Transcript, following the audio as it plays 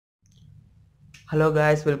Hello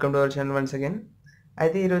guys, welcome to our channel once again.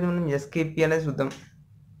 అయితే ఈరోజు మనం ఎస్కేపీ అనేది చూద్దాం.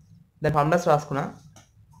 దాని ఫార్ములాస్ రాసుకున్నా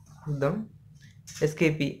చూద్దాం.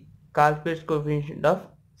 SKP curl coefficient of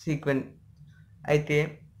sequence. అయితే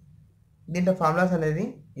దీంట్లో ఫార్ములాస్ అనేది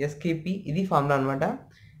ఎస్కేపీ ఇది ఫార్ములా అనమాట.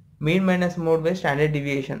 Mean minus mode by standard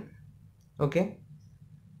deviation. Okay,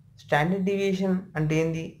 standard deviation అంటే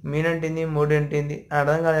ఏంది, మీన్ అంటే ఏంది, మోడ్ అంటే ఏంది అని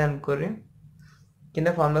అర్థం కాలేదనుకోరి, కింద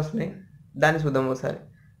ఫార్ములాస్ ఉన్నాయి, దాన్ని చూద్దాం ఒకసారి.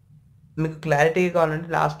 మీకు క్లారిటీ కావాలంటే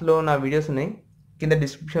లాస్ట్లో నా వీడియోస్ ఉన్నాయి, కింద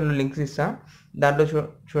డిస్క్రిప్షన్లో లింక్స్ ఇస్తా, దాంట్లో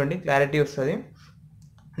చూడండి, క్లారిటీ వస్తుంది.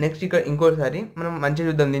 నెక్స్ట్ ఇక్కడ ఇంకోసారి మనం మంచిగా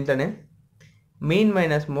చూద్దాం. దీంట్లోనే mean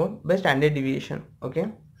minus mode by standard deviation. Okay,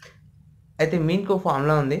 అయితే మీన్కి ఒక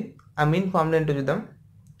ఫార్ములా ఉంది. ఆ మీన్ ఫార్ములా ఏంటో చూద్దాం.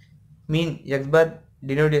 మీన్ ఎక్స్ బార్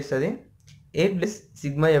డినోట్ చేస్తుంది ఏ plus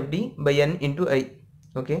sigma FD by N into I.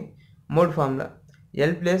 Okay, mode formula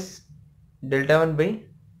L plus delta one by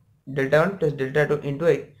delta one plus delta two into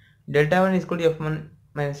I. Delta 1 is equal to f1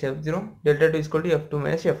 minus f0, delta 2 is equal to f2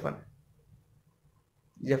 minus f1,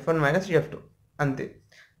 f1 minus f2 అంతే.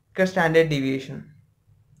 ఇక్కడ standard deviation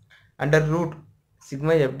under root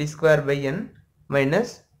sigma FD square by N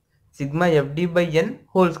minus sigma FD by N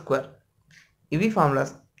whole square. ఇవి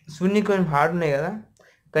formulas. శూన్య కొంచెం hard ఉన్నాయి కదా,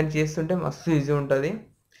 కానీ చేస్తుంటే మస్తు ఈజీ ఉంటుంది.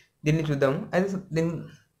 దీన్ని చూద్దాము. అయితే దీన్ని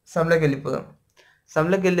సమ్లోకి వెళ్ళిపోదాం.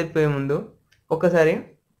 సమ్లోకి వెళ్ళిపోయే ముందు ఒకసారి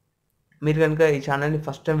మీరు కనుక ఈ ఛానల్ని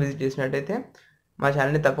ఫస్ట్ టైం విజిట్ చేసినట్టయితే మా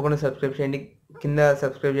ఛానల్ని తప్పకుండా సబ్స్క్రైబ్ చేయండి. కింద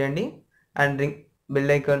సబ్స్క్రైబ్ చేయండి అండ్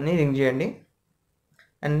బెల్ ఐకాన్ని రింగ్ చేయండి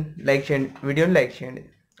అండ్ లైక్ చేయండి, వీడియోని లైక్ చేయండి.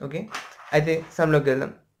 ఓకే, అయితే సమ్లోకి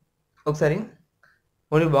వెళ్దాం. ఒకసారి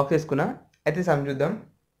ఓన్లీ బాక్స్ వేసుకున్నా. అయితే సమ్ చూద్దాం.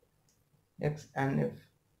 X and F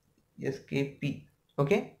SKP.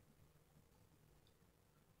 Okay,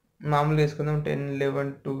 మామూలుగా వేసుకుందాం. 10,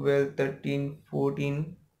 11, 12, 13, 14,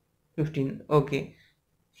 15. ఓకే,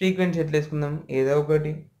 ఫ్రీక్వెన్సీ ఎట్లా వేసుకుందాం, ఏదో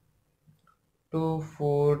ఒకటి. 2,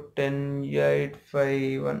 4, 10, 8, 5,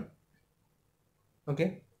 1. ఓకే,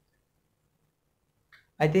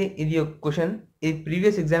 అయితే ఇది ఒక క్వశ్చన్, ఇది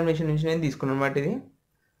ప్రీవియస్ ఎగ్జామినేషన్ నుంచి నేను తీసుకున్నాను అన్నమాట ఇది.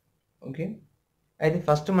 ఓకే, అయితే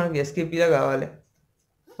ఫస్ట్ మనకి ఎస్కేపీలో కావాలి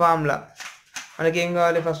ఫార్ములా. మనకి ఏం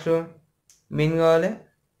కావాలి, ఫస్ట్ మీన్ కావాలి,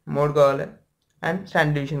 మోడ్ కావాలి అండ్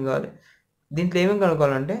స్టాండర్డ్ డివిజన్ కావాలి. దీంట్లో ఏమేమి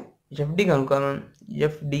కనుక్కోవాలంటే ఎఫ్డి కనుక్కోవాలి,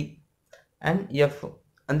 ఎఫ్డి అండ్ ఎఫ్,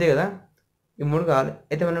 అంతే కదా, ఈ మూడు కావాలి.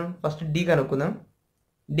 అయితే మనం ఫస్ట్ డి కనుక్కుందాం.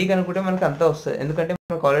 డి కనుక్కుంటే మనకు అంతా వస్తుంది, ఎందుకంటే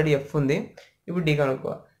మనకు ఆల్రెడీ ఎఫ్ ఉంది. ఇప్పుడు డి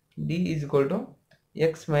కనుక్కోవాలి. D is equal to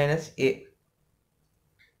X minus A.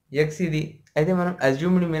 X ఇది. అయితే మనం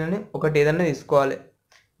అజ్యూమ్డ్ మీన్ అని ఒకటి ఏదన్నా తీసుకోవాలి.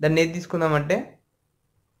 దాన్ని ఏది తీసుకుందామంటే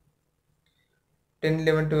 10,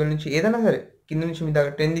 11, 12 నుంచి ఏదైనా సరే, కింద నుంచి మీ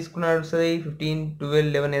దాకా 10 తీసుకున్నాడు వస్తుంది, 15,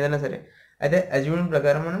 12, 11 ఏదైనా సరే. అయితే అజ్యూమ్డ్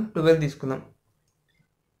ప్రకారం మనం 12 తీసుకుందాం.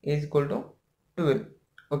 Is equal to 12.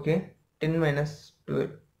 Okay, 10 minus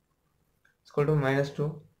 12 is equal to minus 2,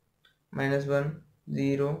 minus 1,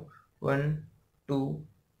 0, 1, 2,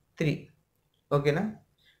 3. ఓకేనా,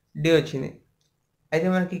 డి వచ్చింది. అయితే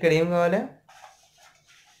మనకి ఇక్కడ ఏం కావాలి,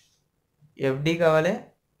 ఎఫ్డి కావాలి,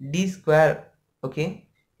 D square. Okay,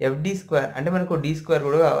 FD square అంటే మనకు డి స్క్వేర్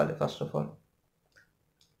కూడా కావాలి. First of all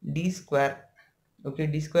D square. Okay,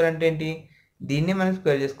 D square అంటే ఏంటి, దీన్ని మనం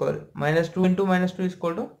స్క్వేర్ చేసుకోవాలి. -2 into -2 is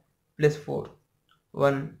equal to +4.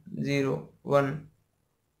 1, 0, 1,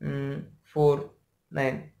 4,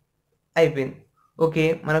 9 అయిపోయింది. ఓకే,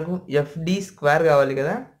 మనకు ఎఫ్డి స్క్వేర్ కావాలి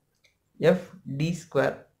కదా, ఎఫ్డి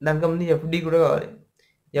స్క్వేర్. దానికి ముందు ఎఫ్డి కూడా కావాలి.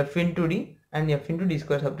 F into D and F into D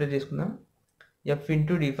square separate చేసుకుందాం. F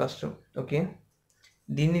into D first. Okay,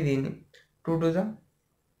 దీన్ని 2 2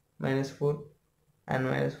 -4 అండ్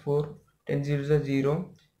 -4, 10 0 0,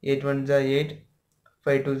 8 1 8,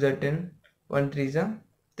 5 2 10, 1 3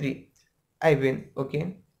 3 అయిపోయింది. ఓకే,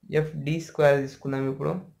 ఎఫ్డి స్క్వేర్ తీసుకుందాం.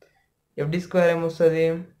 ఇప్పుడు ఎఫ్డి స్క్వేర్ ఏమొస్తుంది,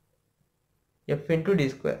 F into D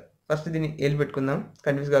square. First దీన్ని ఏలు పెట్టుకుందాం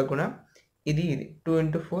కన్ఫ్యూజ్ కాకుండా. ఇది 2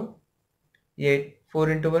 into 4, 8, 4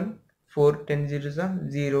 into 1, 4, 10 0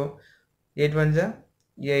 0, 8 1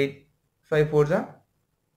 8, 5 4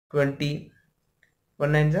 20,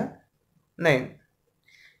 1 9 9.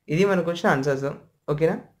 ఇది మనకు వచ్చిన ఆన్సర్స్.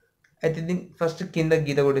 ఓకేనా, అయితే దీన్ని ఫస్ట్ కింద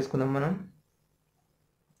గీత కొట్టేసుకుందాం మనం.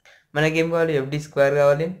 మనకేం కావాలి, ఎఫ్డి స్క్వేర్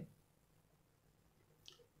కావాలి,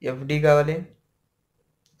 ఎఫ్డి కావాలి,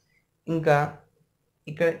 ఇంకా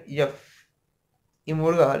ఇక్కడ ఎఫ్, ఈ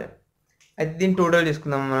మూడు కావాలి. అయితే దీన్ని టోటల్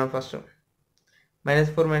చేసుకుందాం మనం ఫస్ట్.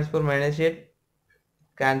 -4 -4 -8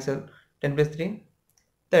 క్యాన్సల్, 10 + 3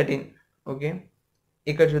 13. ఓకే,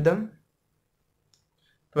 ఇక్కడ చూద్దాం.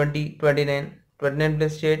 20 29, 29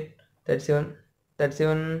 + 8 37,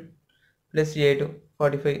 37 + 8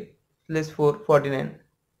 45 + 4 49.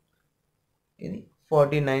 ఇది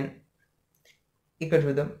 49. ఇక్కడ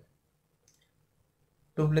చూద్దాం.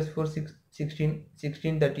 2 plus 4 6 16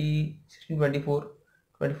 16 30 16 24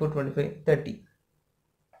 24 25 30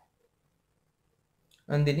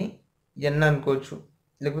 అని దీన్ని n అనుకోవచ్చు,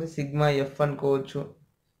 లేకపోతే సిగ్మా ఎఫ్ అనుకోవచ్చు.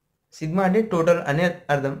 సిగ్మా అంటే టోటల్ అనే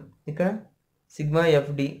అర్థం. ఇక్కడ సిగ్మా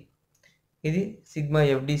ఎఫ్డి, ఇది సిగ్మా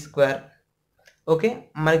ఎఫ్డి స్క్వేర్. ఓకే,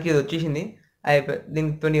 మనకి ఇది వచ్చేసింది. అయిపోయి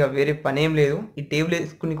దీనితో ఇక వేరే పని ఏం లేదు. ఈ టేబుల్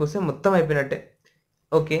వేసుకునికి వస్తే మొత్తం అయిపోయినట్టే.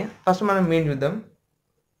 ఓకే, ఫస్ట్ మనం మీన్ చూద్దాం.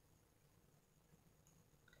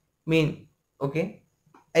 మీన్ ఓకే,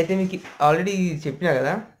 అయితే మీకు ఆల్రెడీ చెప్పినా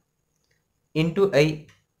కదా, ఇంటూ ఐ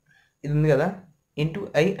ఇది ఉంది కదా, ఇంటూ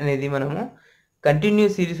ఐ అనేది మనము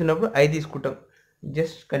కంటిన్యూస్ సిరీస్ ఉన్నప్పుడు ఐ తీసుకుంటాం.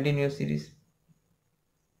 Just continuous series,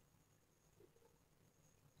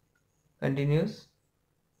 continuous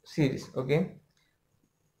series. Okay,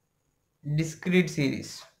 discrete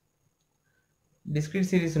series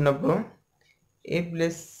ఉన్నప్పుడు ఏ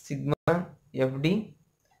ప్లస్ సిగ్మా ఎఫ్డి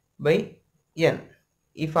బై ఎన్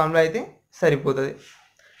ఈ ఫార్ములా అయితే సరిపోతుంది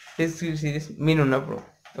డిస్క్రీట్ సిరీస్ మీన్ ఉన్నప్పుడు.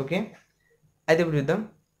 ఓకే, అయితే ఇప్పుడు చూద్దాం.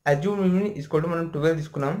 అజ్యూమ్ మీన్ తీసుకోవడం మనం 12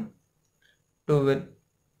 తీసుకున్నాం. 12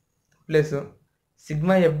 ప్లస్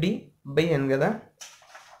సిగ్మా ఎఫ్డి బై ఎన్ కదా.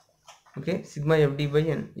 Okay, sigma FD by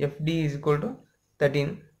N, FD is equal to 13,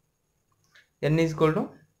 N is equal to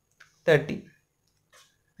 30.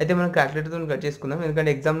 అయితే మనం క్యాలిక్యులేటర్తో కట్ చేసుకుందాం,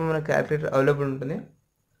 ఎందుకంటే ఎగ్జామ్లో మన క్యాలిక్యులేటర్ అవైలబుల్ ఉంటుంది.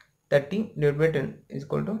 30 divide by 10 is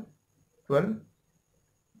equal to 12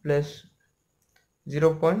 plus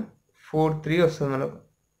 0.43 వస్తుంది మనకు.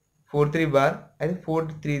 43 బార్ అయితే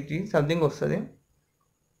 433 సంథింగ్ వస్తుంది.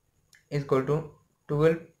 ఈజ్ ఈక్వల్ టు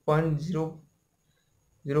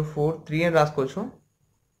 12.0043 అని రాసుకోవచ్చు.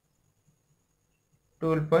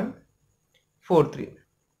 12.43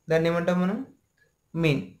 దాన్ని ఏమంటాం మనం?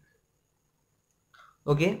 మీన్.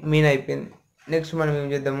 ఓకే, మీన్ అయిపోయింది. నెక్స్ట్ మనం ఏం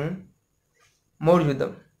చేద్దాము, మోడ్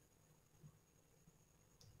చూద్దాం.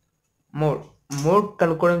 మోడ్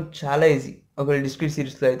కనుక్కోవడం చాలా ఈజీ ఒక డిస్క్రీట్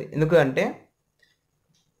సిరీస్లో అయితే. ఎందుకంటే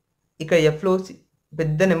ఇక ఎఫ్లో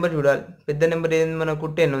పెద్ద నెంబర్ చూడాలి. పెద్ద నెంబర్ ఏంది మనకు?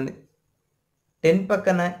 10 ఉంది. 10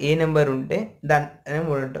 పక్కన ఏ నెంబర్ ఉంటే దాన్ని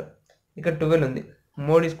మోడ్ అంటారు. ఇక్కడ 12 ఉంది,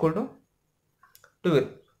 మోడ్ ఈక్వల్ టు 12.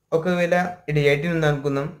 ఒకవేళ ఇది 18 ఉంది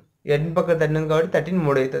అనుకుందాం, 18 పక్కన 13 ఉంది కాబట్టి 13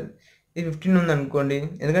 మోడ్ అవుతుంది. ఇది 15 ఉంది అనుకోండి,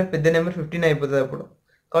 ఎందుకంటే పెద్ద నెంబర్ 15 అయిపోతుంది అప్పుడు,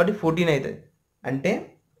 కాబట్టి 14 అవుతుంది. అంటే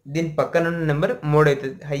దీని పక్కన ఉన్న నెంబర్ మోడ్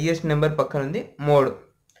అవుతుంది. హైయెస్ట్ నెంబర్ పక్కన ఉంది మోడ్.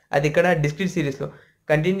 అది ఇక్కడ డిస్క్రీట్ సిరీస్లో.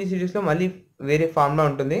 కంటిన్యూస్ సిరీస్లో మళ్ళీ వేరే ఫార్ములా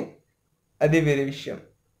ఉంటుంది, అది వేరే విషయం.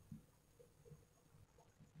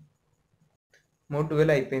 మోడ్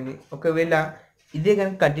 12 అయిపోయింది. ఒకవేళ ఇదే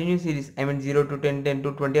కనుక continuous series, I mean 0 to 10, 10 to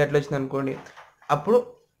 20 అట్లా వచ్చింది అనుకోండి, అప్పుడు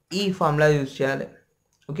ఈ ఫార్ములా యూజ్ చేయాలి.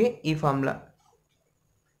 ఓకే, ఈ formula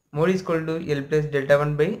mode equal to L plus delta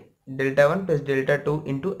 1 by delta 1 plus delta 2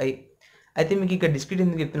 into I. అయితే మీకు ఇక్కడ డిస్క్రీట్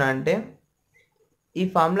ఎందుకు చెప్తున్నా అంటే, ఈ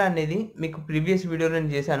ఫార్ములా అనేది మీకు ప్రీవియస్ వీడియోలో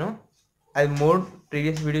నేను చేశాను. అది మోడ్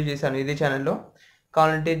ప్రీవియస్ వీడియో చేశాను ఇదే ఛానల్లో,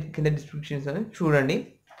 కావాలంటే కింద డిస్క్రిప్షన్స్ అని చూడండి.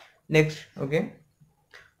 నెక్స్ట్ ఓకే,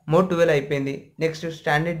 మోడ్ 12 అయిపోయింది. నెక్స్ట్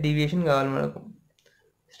స్టాండర్డ్ డీవియేషన్ కావాలి మనకు.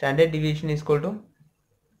 Standard deviation equal to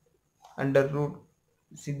under root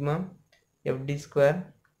sigma FD square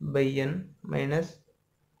by N minus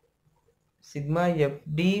sigma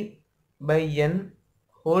FD by N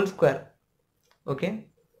whole square. Okay,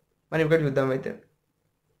 మనం ఇక్కడ చూద్దాం. అయితే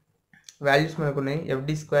వాల్యూస్ మనకు ఉన్నాయి.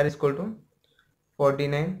 FD square equal to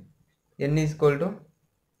 49, N equal to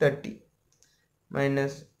 30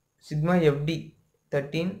 minus sigma FD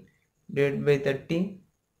 13 divide by 30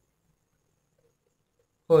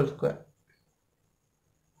 whole square.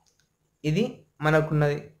 ఇది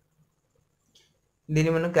మనకున్నది.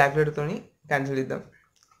 దీన్ని మనం క్యాలిక్యులేటర్తో క్యాన్సిల్ చేద్దాం.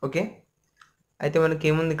 ఓకే, అయితే మనకి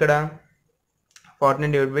ఏముంది ఇక్కడ?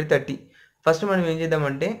 49 డివైడ్ బై 30. ఫస్ట్ మనం ఏం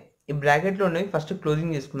చేద్దామంటే ఈ బ్రాకెట్లో ఉన్నవి ఫస్ట్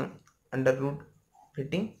క్లోజింగ్ చేసుకుందాం. అండర్ రూట్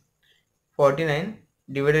పెట్టి 49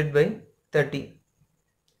 divided by 30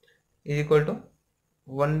 is equal to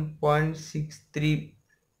 1.63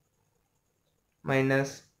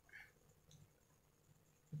 minus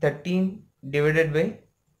 13 divided by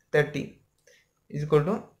 30 is equal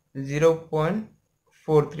to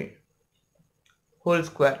 0.43 whole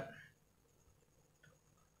square.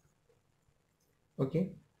 Okay,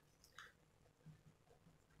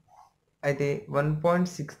 అయితే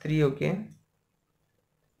 1.63 ఓకే,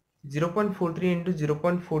 0.43 ఇంటూ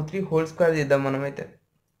 0.43 హోల్ స్క్వేర్ చేద్దాం మనం. అయితే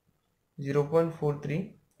 0.43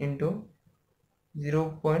 ఇంటూ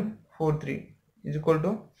 0.43 ఈజ్ ఈక్వల్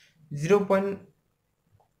టు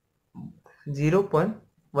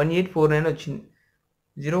 0.1849 వచ్చింది.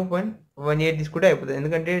 0.18 తీసుకుంటే అయిపోతుంది,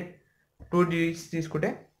 ఎందుకంటే 2 డిజిట్స్ తీసుకుంటే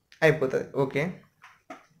అయిపోతుంది. ఓకే,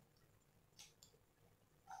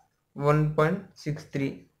 1.63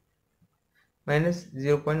 మైనస్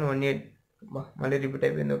 0.18 మళ్ళీ రిపీట్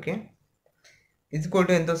అయిపోయింది. ఓకే, ఈజ్ ఈక్వల్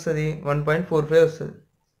టు ఎంత వస్తుంది? 1.45 వస్తుంది.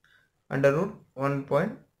 అండర్ రూట్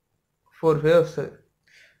 1.45 వస్తుంది.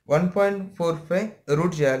 1.45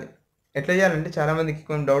 రూట్ చేయాలి. ఎట్లా చేయాలంటే చాలామందికి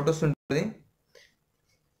కొంచెం డౌట్ వస్తుంటుంది.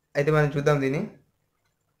 అయితే మనం చూద్దాం దీన్ని.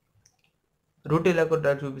 రూట్ ఇలా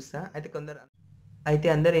కొట్టాలి చూపిస్తా. అయితే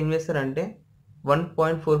అందరు ఏం చేస్తారంటే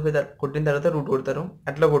 1.45 కొట్టిన తర్వాత రూట్ కొడతారు.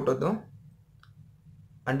 అట్లా కొట్టొద్దు.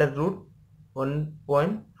 Under root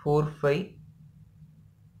 1.45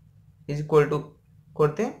 is equal to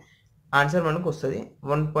కొడితే ఆన్సర్ మనకు వస్తుంది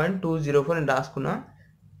 1.204 నేను రాసుకున్నా.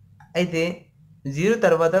 అయితే 0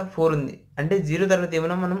 తర్వాత 4 ఉంది అంటే 0 తర్వాత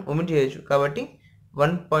ఏమైనా మనం ఒమిట్ చేయొచ్చు. కాబట్టి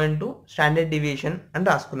 1.2 స్టాండర్డ్ డివియేషన్ అని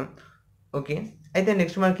రాసుకున్నాం. ఓకే, అయితే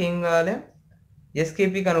నెక్స్ట్ మనకి ఏం కావాలి?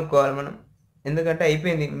 ఎస్కేపీ కనుక్కోవాలి మనం. ఎందుకంటే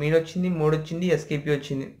అయిపోయింది, మీన్ వచ్చింది, మోడ్ వచ్చింది, ఎస్కేపీ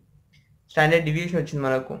వచ్చింది, స్టాండర్డ్ డివియేషన్ వచ్చింది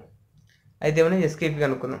మనకు. అయితే ఏమైనా ఎస్కేపీ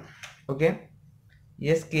కనుక్కుందాం. ఓకే,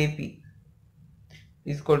 ఎస్కేపీ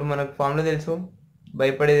తీసుకోవడం మనకు ఫార్ములా తెలుసు,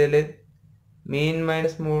 భయపడేదే లేదు. Mean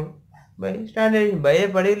minus mode by standard,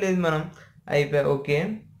 భయపడేది లేదు మనం. అయిపోయి ఓకే,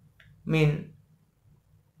 మీన్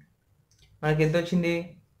మనకి ఎంత వచ్చింది?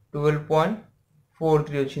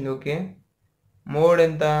 12.43 వచ్చింది. ఓకే, మోడ్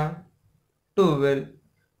ఎంత? 12.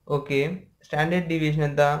 ఓకే, స్టాండర్డ్ డివియేషన్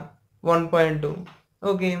ఎంత? 1.2.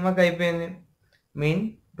 ఓకే, మాకు అయిపోయింది. మీన్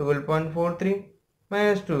 12.43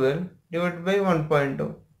 మైనస్ 12 డివైడ్ బై 1.2,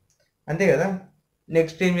 అంతే కదా.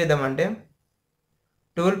 నెక్స్ట్ ఏం చేద్దామంటే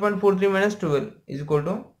 12.43 minus 12 is equal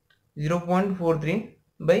to 0.43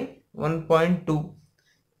 by 1.2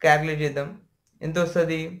 calculate చేద్దాం. ఎంత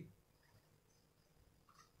వస్తుంది?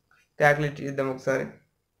 క్యాలిక్యులేట్ చేద్దాం ఒకసారి.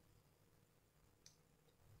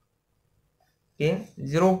 ఓకే,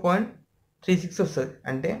 0.36 వస్తుంది.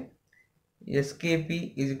 అంటే SKP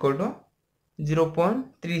is equal to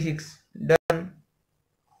 0.36. Done,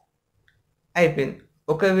 అయిపోయింది.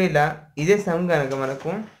 ఒకవేళ ఇదే సమ్ కనుక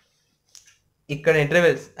మనకు ఇక్కడ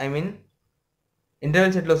ఇంటర్వెల్స్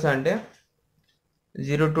ఎట్లా వస్తాయంటే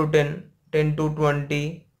 0 to 10, 10 to 20,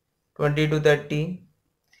 20 to 30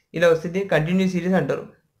 ఇలా వస్తుంది. కంటిన్యూస్ సిరీస్ అంటారు,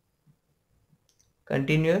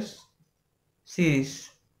 కంటిన్యూస్ సిరీస్.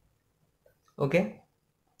 ఓకే,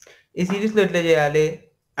 ఈ సిరీస్లో ఎట్లా చేయాలి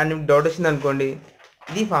అని మీకు డౌట్ వచ్చింది అనుకోండి,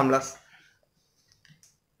 ఇది ఫార్ములాస్.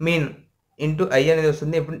 మీన్ ఇంటూ ఐ అనేది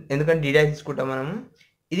వస్తుంది ఎప్పుడు, ఎందుకంటే డీడా తీసుకుంటాం మనము.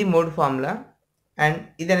 ఇది మోడ్ ఫార్ములా అండ్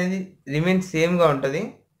ఇది అనేది రిమైన్ సేమ్గా ఉంటుంది.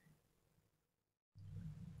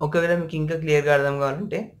 ఒకవేళ మీకు ఇంకా క్లియర్గా అర్థం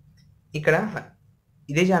కావాలంటే ఇక్కడ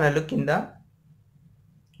ఇదే ఛానల్లో కింద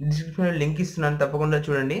డిస్క్రిప్షన్లో లింక్ ఇస్తున్నాను, తప్పకుండా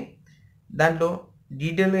చూడండి. దాంట్లో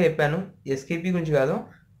డీటెయిల్గా చెప్పాను, ఎస్కేపీ గురించి కాదు,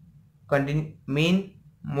 మెయిన్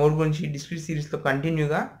మోడ్ గురించి డిస్క్రీట్ సిరీస్లో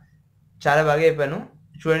కంటిన్యూగా చాలా బాగా చెప్పాను.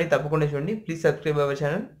 చూడండి, తప్పకుండా చూడండి. Please subscribe our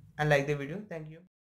channel and like the video. Thank you.